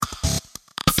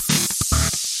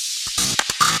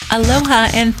Aloha,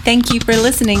 and thank you for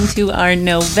listening to our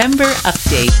November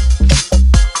update.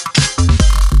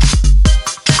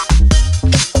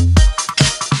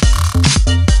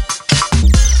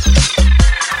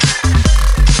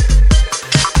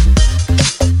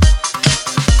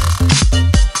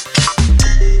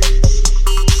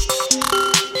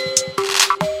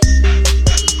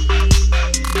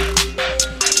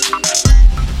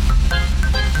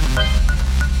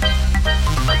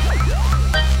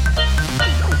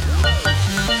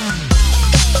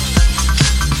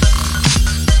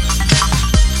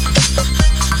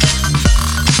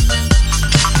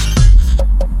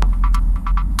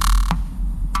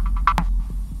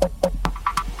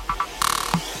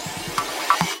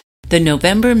 The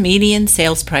November median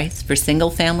sales price for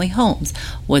single-family homes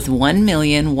was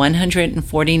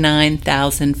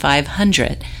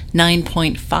 $1,149,500,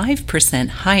 9.5%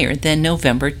 higher than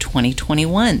November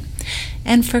 2021.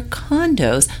 And for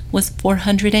condos was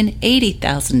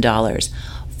 $480,000,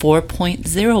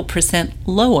 4.0%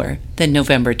 lower than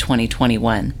November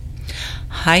 2021.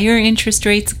 Higher interest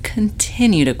rates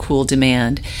continue to cool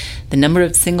demand. The number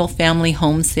of single-family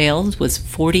home sales was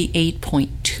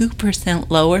 48.2%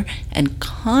 lower, and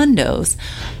condos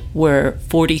were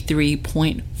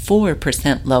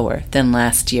 43.4% lower than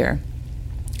last year.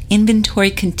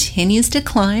 Inventory continues to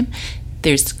climb.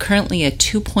 There's currently a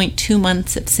 2.2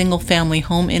 months of single-family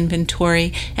home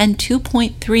inventory and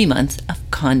 2.3 months of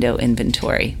condo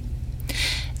inventory.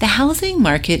 The housing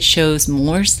market shows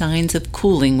more signs of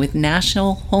cooling, with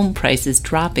national home prices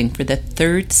dropping for the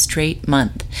third straight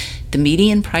month. The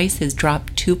median price has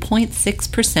dropped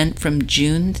 2.6% from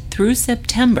June through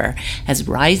September as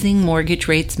rising mortgage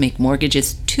rates make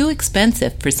mortgages too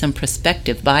expensive for some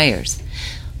prospective buyers.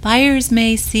 Buyers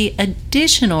may see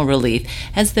additional relief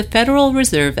as the Federal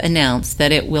Reserve announced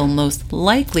that it will most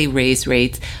likely raise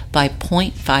rates by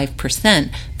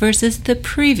 0.5% versus the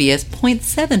previous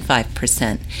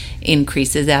 0.75%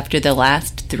 increases after the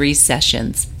last three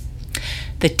sessions.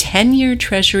 The 10-year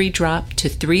Treasury dropped to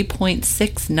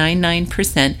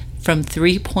 3.699% from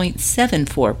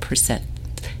 3.74%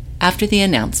 after the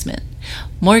announcement.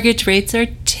 Mortgage rates are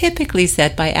typically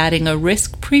set by adding a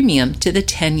risk premium to the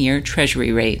 10-year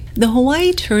Treasury rate. The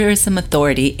Hawaii Tourism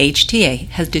Authority, HTA,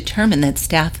 has determined that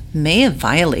staff may have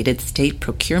violated state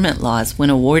procurement laws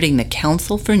when awarding the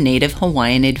Council for Native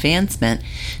Hawaiian Advancement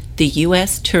the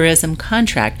U.S. tourism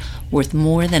contract worth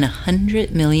more than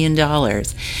 $100 million.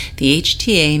 The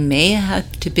HTA may have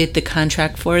to bid the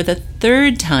contract for the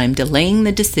third time, delaying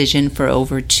the decision for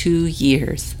over 2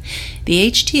 years. The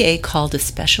HTA called a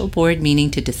special board meeting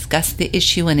to discuss the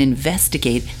issue and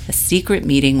investigate a secret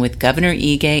meeting with Governor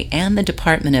Ige and the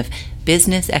Department of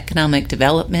Business, Economic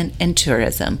Development, and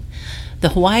Tourism. The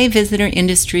Hawaii visitor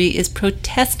industry is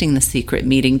protesting the secret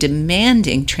meeting,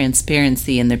 demanding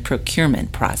transparency in the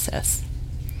procurement process.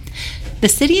 The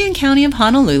City and County of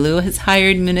Honolulu has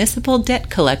hired municipal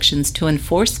debt collections to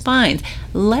enforce fines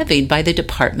levied by the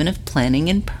Department of Planning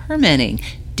and Permitting,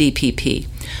 DPP,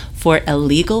 for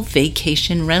illegal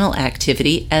vacation rental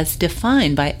activity as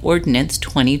defined by Ordinance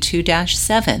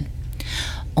 22-7.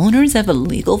 Owners of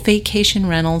illegal vacation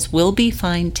rentals will be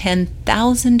fined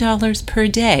 $10,000 per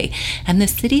day, and the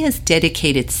city has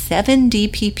dedicated 7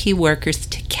 DPP workers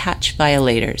to catch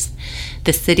violators.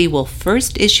 The city will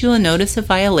first issue a notice of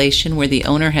violation where the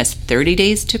owner has 30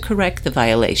 days to correct the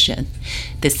violation.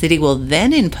 The city will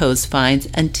then impose fines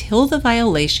until the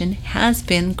violation has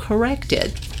been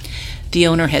corrected. The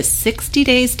owner has 60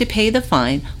 days to pay the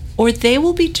fine, or they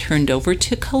will be turned over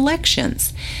to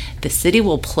collections. The city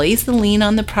will place a lien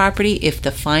on the property if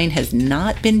the fine has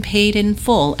not been paid in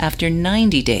full after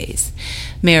 90 days.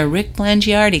 Mayor Rick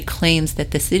Blangiardi claims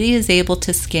that the city is able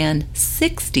to scan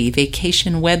 60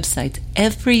 vacation websites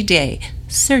every day,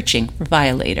 searching for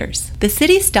violators. The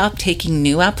city stopped taking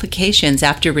new applications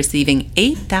after receiving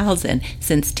 8,000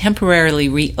 since temporarily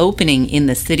reopening in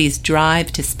the city's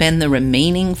drive to spend the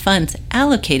remaining funds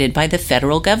allocated by the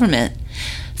federal government.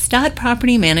 Stott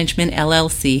Property Management,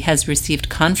 LLC has received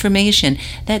confirmation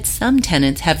that some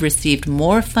tenants have received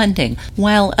more funding,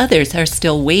 while others are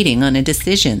still waiting on a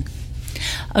decision.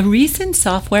 A recent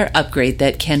software upgrade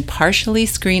that can partially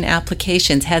screen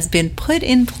applications has been put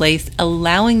in place,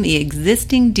 allowing the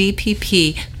existing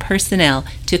DPP personnel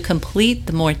to complete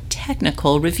the more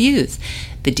technical reviews.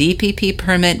 The DPP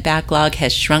permit backlog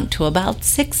has shrunk to about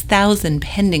 6,000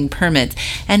 pending permits,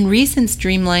 and recent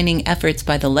streamlining efforts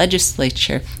by the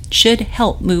legislature should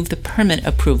help move the permit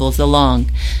approvals along.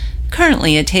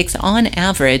 Currently, it takes on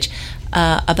average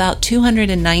about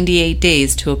 298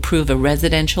 days to approve a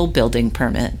residential building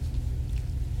permit.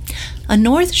 A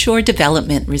North Shore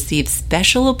development received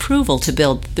special approval to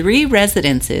build 3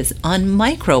 residences on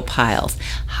micropiles,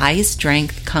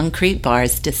 high-strength concrete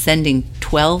bars descending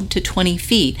 12 to 20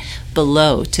 feet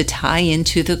below to tie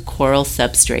into the coral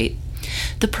substrate.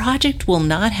 The project will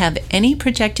not have any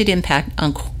projected impact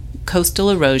on coastal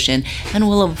erosion and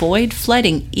will avoid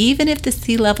flooding even if the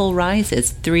sea level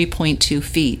rises 3.2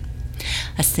 feet.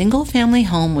 A single-family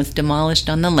home was demolished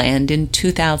on the land in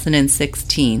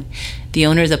 2016. The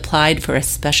owners applied for a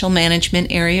special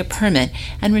management area permit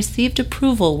and received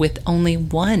approval with only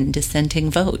 1 dissenting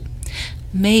vote.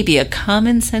 Maybe a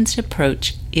common-sense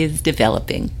approach is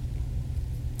developing.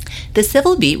 The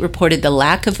Civil Beat reported the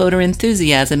lack of voter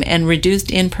enthusiasm and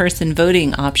reduced in-person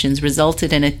voting options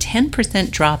resulted in a 10%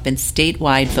 drop in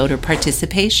statewide voter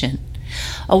participation.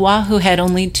 Oahu had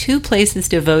only 2 places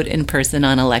to vote in person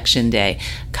on Election Day,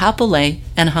 Kapolei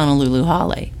and Honolulu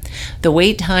Hale. The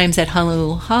wait times at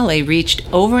Honolulu Hale reached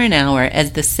over an hour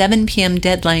as the 7 p.m.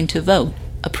 deadline to vote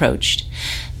approached.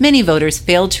 Many voters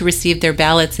failed to receive their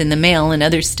ballots in the mail and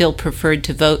others still preferred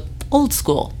to vote old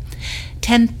school.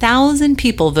 10,000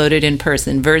 people voted in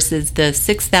person versus the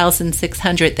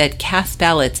 6,600 that cast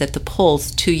ballots at the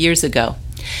polls 2 years ago.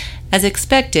 As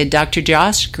expected, Dr.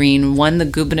 Josh Green won the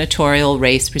gubernatorial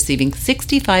race, receiving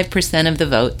 65% of the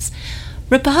votes.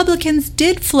 Republicans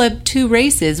did flip 2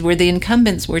 races where the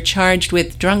incumbents were charged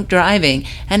with drunk driving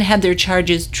and had their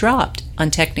charges dropped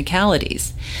on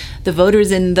technicalities. The voters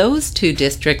in those 2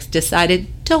 districts decided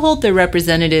to hold their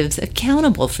representatives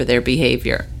accountable for their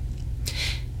behavior.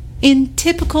 In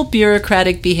typical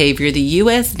bureaucratic behavior, the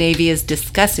U.S. Navy is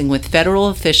discussing with federal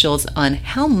officials on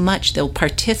how much they'll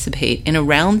participate in a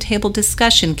roundtable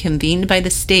discussion convened by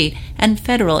the state and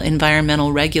federal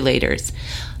environmental regulators.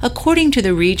 According to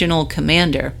the regional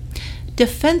commander,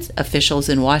 defense officials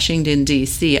in Washington,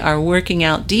 D.C. are working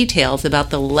out details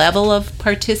about the level of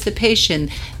participation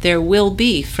there will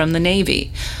be from the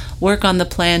Navy. Work on the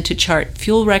plan to chart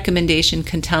fuel recommendation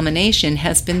contamination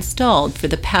has been stalled for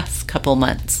the past couple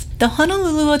months. The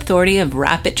Honolulu Authority of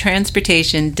Rapid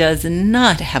Transportation does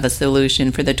not have a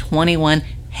solution for the 21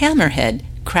 hammerhead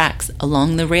cracks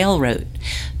along the railroad.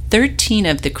 13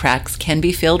 of the cracks can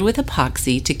be filled with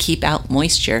epoxy to keep out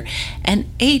moisture, and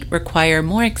 8 require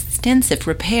more extensive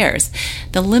repairs.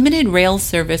 The limited rail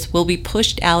service will be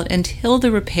pushed out until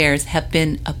the repairs have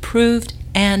been approved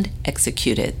and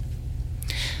executed.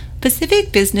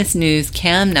 Pacific Business News'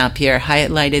 Cam Napier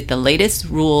highlighted the latest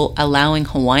rule allowing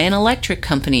Hawaiian Electric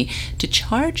Company to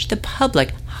charge the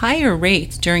public higher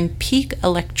rates during peak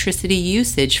electricity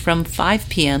usage from 5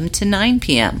 p.m. to 9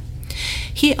 p.m.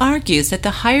 He argues that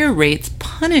the higher rates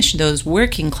punish those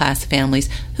working-class families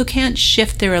who can't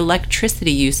shift their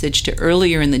electricity usage to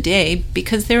earlier in the day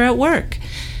because they're at work.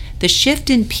 The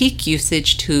shift in peak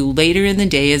usage to later in the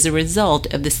day is a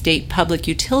result of the State Public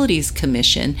Utilities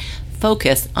Commission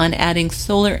focus on adding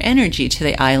solar energy to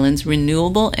the island's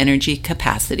renewable energy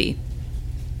capacity.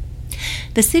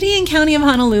 The City and County of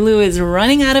Honolulu is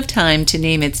running out of time to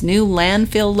name its new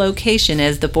landfill location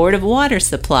as the Board of Water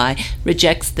Supply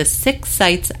rejects the 6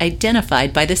 sites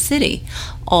identified by the city.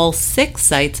 All 6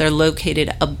 sites are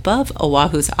located above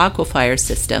Oahu's aquifer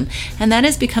system, and that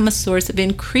has become a source of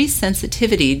increased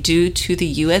sensitivity due to the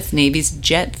U.S. Navy's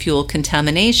jet fuel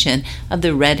contamination of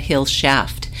the Red Hill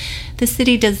shaft. The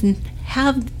city does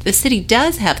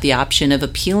have the option of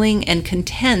appealing and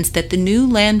contends that the new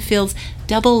landfill's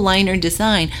double liner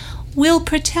design will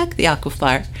protect the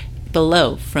aquifer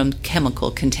below from chemical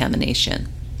contamination.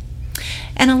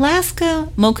 An Alaska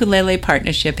Mokulele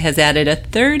partnership has added a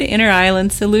 3rd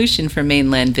inter-island solution for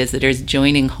mainland visitors,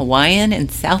 joining Hawaiian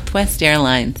and Southwest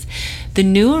Airlines. The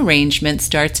new arrangement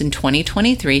starts in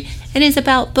 2023 and is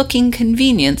about booking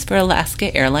convenience for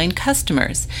Alaska Airline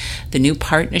customers. The new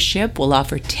partnership will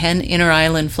offer 10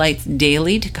 inter-island flights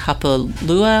daily to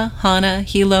Kapalua, Hana,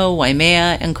 Hilo,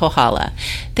 Waimea, and Kohala.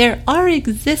 There are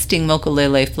existing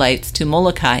Mokulele flights to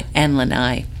Molokai and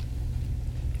Lanai.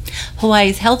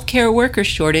 Hawaii's healthcare worker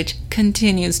shortage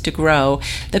continues to grow.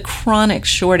 The chronic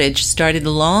shortage started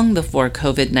long before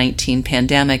COVID-19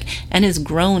 pandemic and has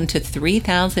grown to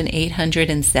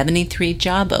 3,873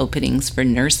 job openings for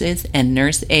nurses and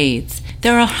nurse aides.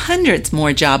 There are hundreds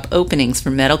more job openings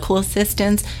for medical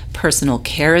assistants, personal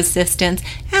care assistants,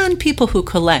 and people who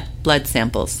collect blood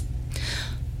samples.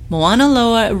 Mauna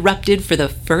Loa erupted for the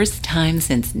first time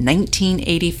since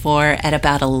 1984 at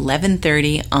about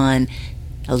 11:30 on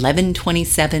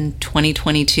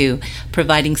 11/27/2022,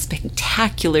 providing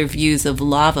spectacular views of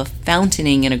lava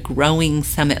fountaining in a growing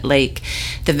summit lake.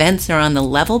 The vents are on the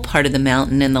level part of the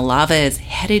mountain and the lava is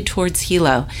headed towards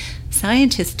Hilo.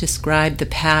 Scientists describe the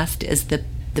path as the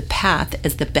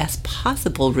best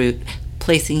possible route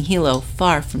placing Hilo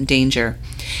far from danger.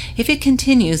 If it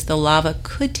continues, the lava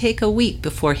could take a week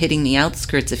before hitting the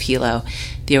outskirts of Hilo.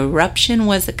 The eruption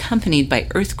was accompanied by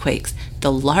earthquakes,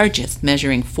 the largest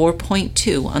measuring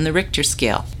 4.2 on the Richter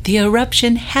scale. The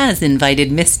eruption has invited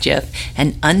mischief.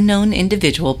 An unknown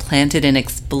individual planted an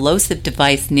explosive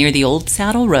device near the Old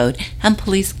Saddle Road, and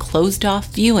police closed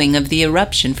off viewing of the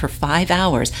eruption for 5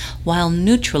 hours while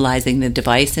neutralizing the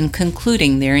device and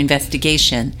concluding their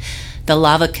investigation. The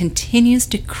lava continues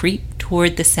to creep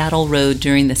toward the Saddle Road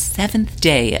during the 7th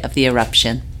day of the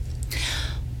eruption.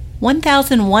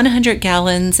 1,100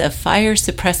 gallons of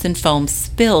fire-suppressant foam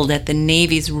spilled at the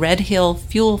Navy's Red Hill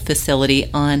fuel facility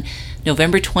on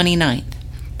November 29th.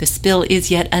 The spill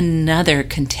is yet another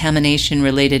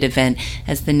contamination-related event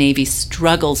as the Navy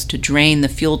struggles to drain the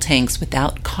fuel tanks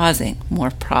without causing more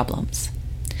problems.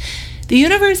 The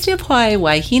University of Hawaii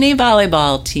Wahine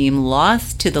volleyball team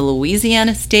lost to the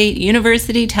Louisiana State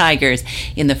University Tigers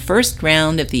in the first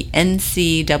round of the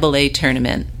NCAA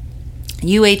tournament.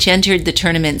 UH entered the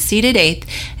tournament seeded 8th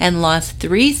and lost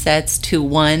 3 sets to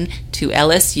 1 to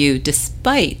LSU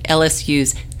despite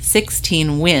LSU's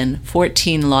 16-win,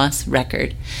 14-loss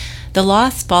record. The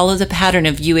loss follows a pattern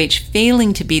of UH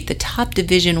failing to beat the top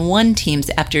Division I teams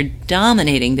after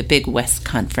dominating the Big West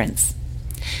Conference.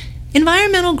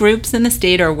 Environmental groups in the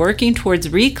state are working towards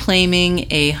reclaiming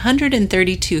a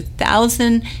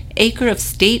 132,000-acre of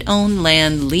state-owned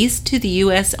land leased to the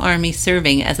U.S. Army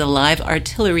serving as a live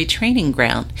artillery training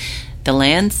ground. The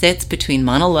land sits between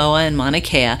Mauna Loa and Mauna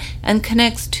Kea and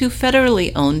connects 2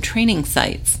 federally owned training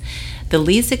sites. The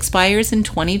lease expires in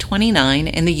 2029,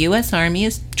 and the U.S. Army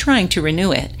is trying to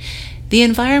renew it. The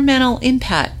Environmental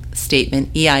Impact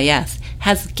Statement, EIS,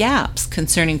 has gaps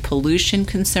concerning pollution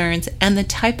concerns and the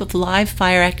type of live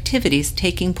fire activities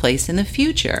taking place in the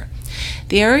future.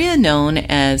 The area known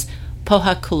as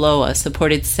Pohakuloa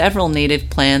supported several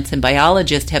native plants, and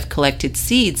biologists have collected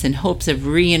seeds in hopes of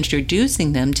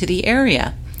reintroducing them to the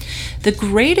area. The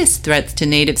greatest threats to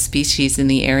native species in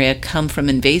the area come from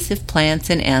invasive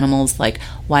plants and animals like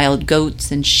wild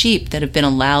goats and sheep that have been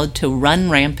allowed to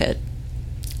run rampant.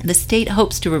 The state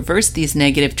hopes to reverse these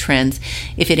negative trends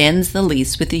if it ends the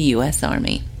lease with the U.S.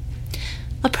 Army.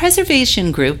 A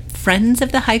preservation group, Friends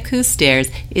of the Haiku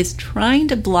Stairs, is trying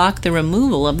to block the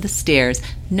removal of the stairs,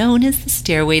 known as the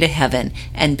Stairway to Heaven,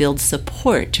 and build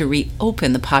support to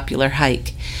reopen the popular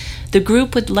hike. The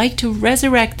group would like to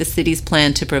resurrect the city's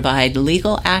plan to provide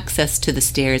legal access to the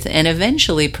stairs and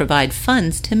eventually provide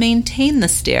funds to maintain the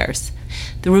stairs.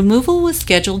 The removal was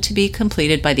scheduled to be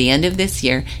completed by the end of this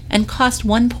year and cost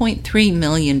 $1.3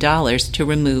 million to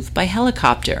remove by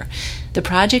helicopter. The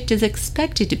project is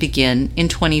expected to begin in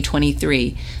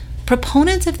 2023.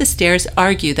 Proponents of the stairs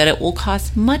argue that it will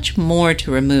cost much more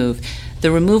to remove.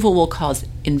 The removal will cause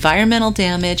environmental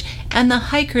damage, and the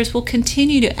hikers will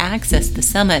continue to access the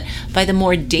summit by the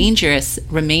more dangerous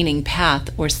remaining path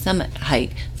or summit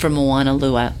hike from Mauna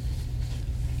Loa.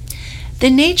 The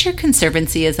Nature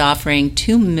Conservancy is offering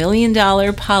 $2 million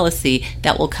policy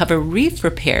that will cover reef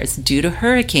repairs due to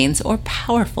hurricanes or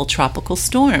powerful tropical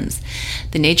storms.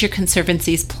 The Nature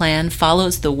Conservancy's plan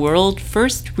follows the world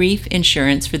first reef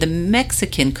insurance for the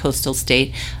Mexican coastal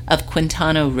state of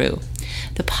Quintana Roo.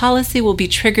 The policy will be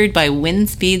triggered by wind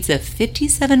speeds of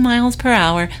 57 miles per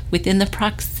hour within the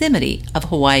proximity of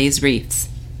Hawaii's reefs.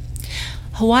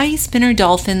 Hawaii spinner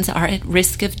dolphins are at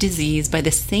risk of disease by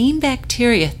the same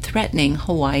bacteria threatening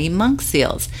Hawaii monk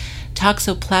seals,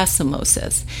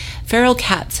 Toxoplasmosis. Feral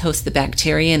cats host the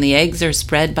bacteria, and the eggs are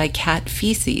spread by cat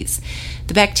feces.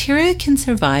 The bacteria can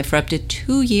survive for up to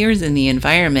 2 years in the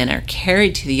environment or are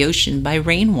carried to the ocean by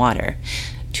rainwater.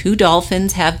 2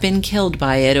 dolphins have been killed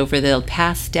by it over the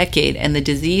past decade, and the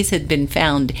disease had been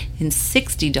found in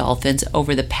 60 dolphins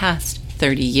over the past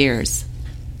 30 years.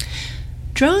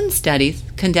 Drone studies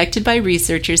conducted by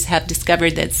researchers have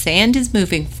discovered that sand is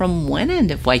moving from one end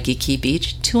of Waikiki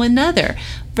Beach to another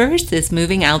versus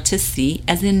moving out to sea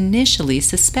as initially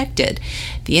suspected.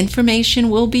 The information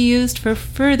will be used for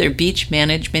further beach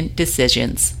management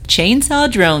decisions.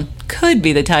 Chainsaw Drone could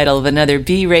be the title of another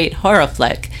B-rate horror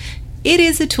flick. It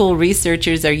is a tool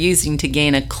researchers are using to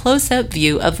gain a close-up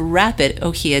view of rapid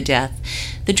ohia death.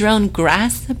 The drone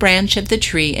grasps a branch of the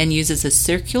tree and uses a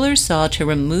circular saw to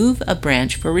remove a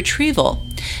branch for retrieval.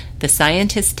 The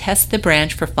scientists test the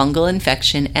branch for fungal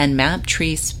infection and map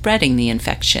trees spreading the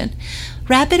infection.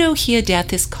 Rapid ohia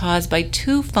death is caused by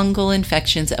 2 fungal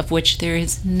infections of which there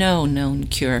is no known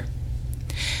cure.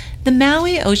 The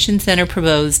Maui Ocean Center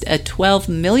proposed a $12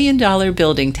 million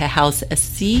building to house a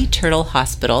sea turtle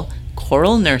hospital,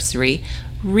 coral nursery,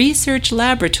 research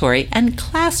laboratory, and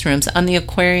classrooms on the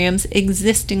aquarium's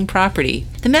existing property.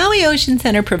 The Maui Ocean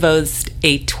Center proposed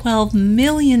a $12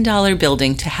 million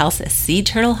building to house a sea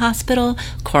turtle hospital,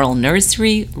 coral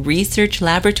nursery, research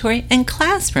laboratory, and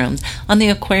classrooms on the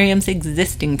aquarium's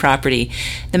existing property.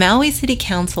 The Maui City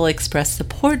Council expressed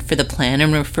support for the plan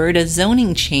and referred a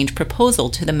zoning change proposal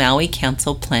to the Maui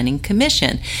Council Planning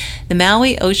Commission. The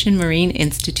Maui Ocean Marine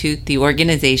Institute, the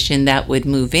organization that would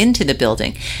move into the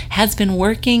building, has been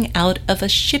working out of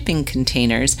shipping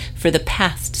containers for the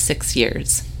past 6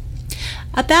 years.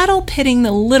 A battle pitting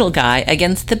the little guy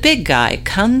against the big guy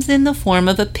comes in the form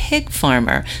of a pig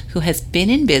farmer who has been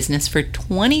in business for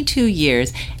 22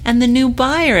 years and the new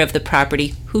buyer of the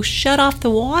property who shut off the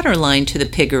water line to the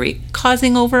piggery,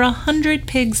 causing over 100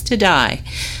 pigs to die.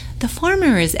 The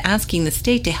farmer is asking the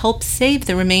state to help save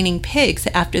the remaining pigs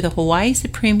after the Hawaii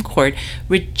Supreme Court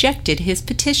rejected his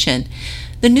petition.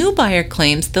 The new buyer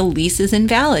claims the lease is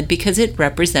invalid because it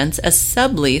represents a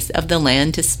sublease of the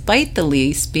land despite the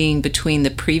lease being between the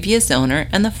previous owner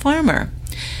and the farmer.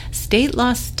 State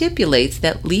law stipulates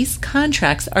that lease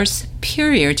contracts are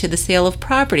superior to the sale of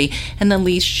property and the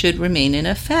lease should remain in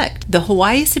effect. The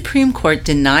Hawaii Supreme Court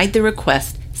denied the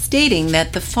request, stating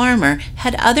that the farmer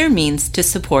had other means to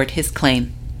support his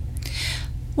claim.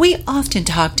 We often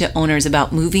talk to owners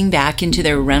about moving back into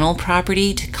their rental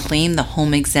property to claim the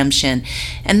home exemption,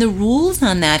 and the rules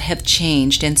on that have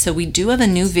changed, and so we do have a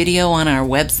new video on our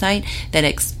website that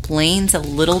explains a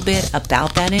little bit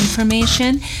about that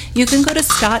information. You can go to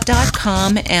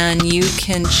stott.com and you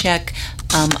can check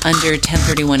under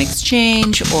 1031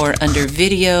 exchange or under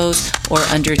videos or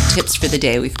under tips for the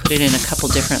day. We've put it in a couple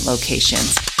different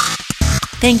locations.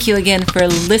 Thank you again for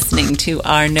listening to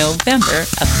our November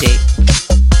update.